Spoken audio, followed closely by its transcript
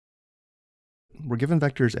we're given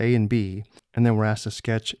vectors a and b, and then we're asked to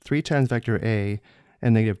sketch 3 times vector a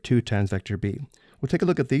and -2 times vector b. We'll take a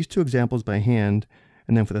look at these two examples by hand,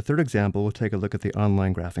 and then for the third example, we'll take a look at the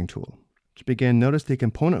online graphing tool. To begin, notice the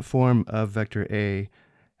component form of vector a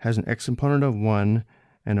has an x component of 1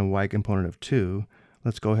 and a y component of 2.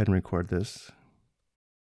 Let's go ahead and record this.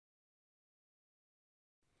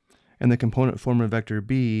 And the component form of vector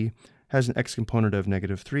b has an x component of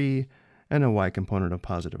 -3 and a y component of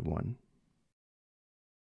 +1.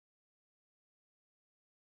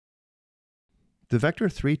 The vector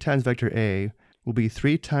 3 times vector a will be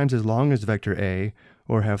 3 times as long as vector a,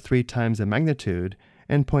 or have 3 times the magnitude,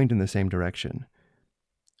 and point in the same direction.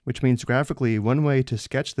 Which means graphically, one way to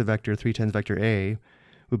sketch the vector 3 times vector a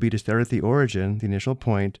would be to start at the origin, the initial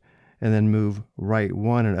point, and then move right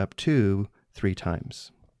 1 and up 2 3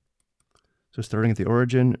 times. So starting at the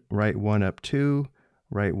origin, right 1 up 2,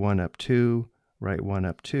 right 1 up 2, right 1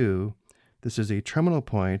 up 2. This is the terminal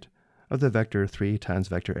point of the vector 3 times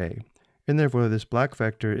vector a. And therefore, this black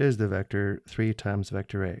vector is the vector 3 times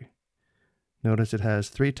vector a. Notice it has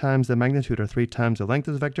 3 times the magnitude, or 3 times the length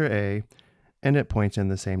of vector a, and it points in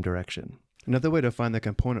the same direction. Another way to find the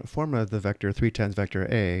component form of the vector 3 times vector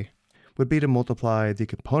a would be to multiply the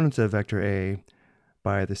components of vector a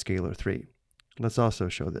by the scalar 3. Let's also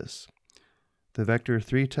show this. The vector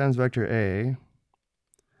 3 times vector a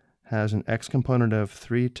has an x component of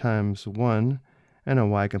 3 times 1 and a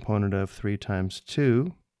y component of 3 times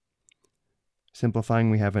 2. Simplifying,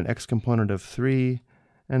 we have an x component of 3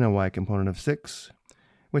 and a y component of 6,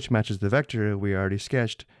 which matches the vector we already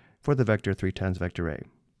sketched for the vector 3 times vector a.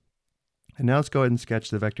 And now let's go ahead and sketch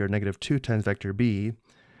the vector -2 times vector b.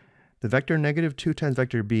 The vector -2 times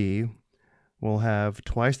vector b will have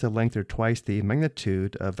twice the length, or twice the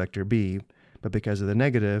magnitude of vector b, but because of the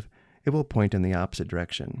negative, it will point in the opposite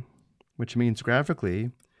direction. Which means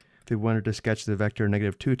graphically, if we wanted to sketch the vector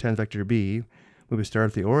 -2 times vector b, we would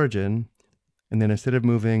start at the origin, and then instead of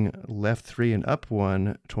moving left 3 and up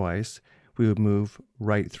 1 twice, we would move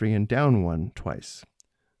right 3 and down 1 twice.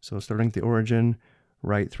 So starting at the origin,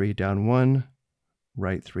 right 3 down 1,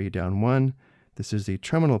 right 3 down 1. This is the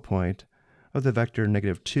terminal point of the vector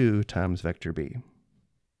 -2 times vector b.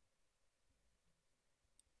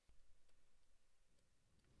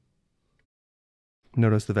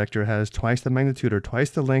 Notice the vector has twice the magnitude, or twice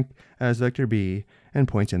the length as vector b, and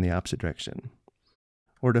points in the opposite direction.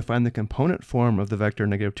 Or to find the component form of the vector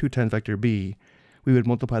 -2 times vector b, we would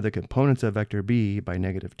multiply the components of vector b by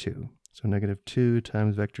 -2. So -2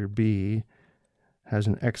 times vector b has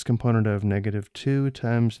an x component of -2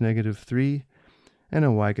 times -3, and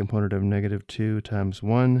a y component of -2 times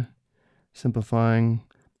 1. Simplifying,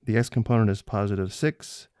 the x component is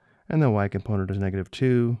 +6, and the y component is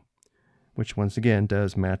 -2, which once again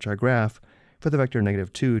does match our graph for the vector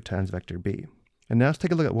 -2 times vector b. And now let's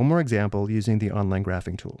take a look at one more example using the online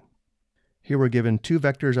graphing tool. Here we're given 2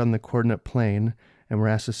 vectors on the coordinate plane, and we're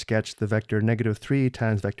asked to sketch the vector -3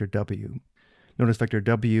 times vector w. Notice vector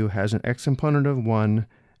w has an x component of 1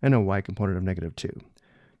 and a y component of -2.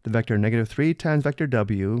 The vector -3 times vector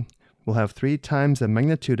w will have 3 times the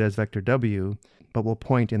magnitude as vector w, but will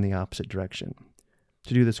point in the opposite direction.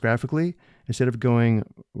 To do this graphically, instead of going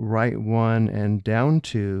right 1 and down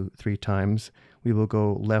 2 3 times, we will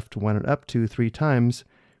go left 1 and up 2 3 times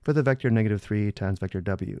for the vector -3 times vector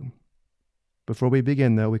w. Before we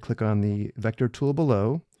begin, though, we click on the vector tool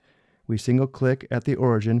below. We single-click at the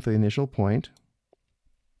origin for the initial point.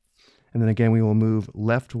 And then again, we will move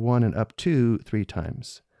left 1 and up 2 3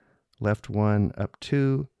 times. Left 1, up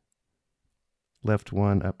 2, left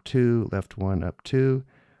 1, up 2, left 1, up 2.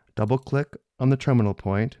 Double-click on the terminal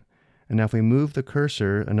point. And now if we move the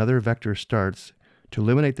cursor, another vector starts. To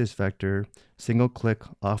eliminate this vector, single-click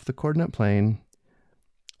off the coordinate plane,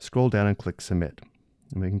 scroll down and click Submit.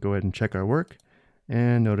 And we can go ahead and check our work,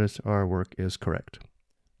 and notice our work is correct.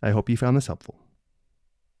 I hope you found this helpful.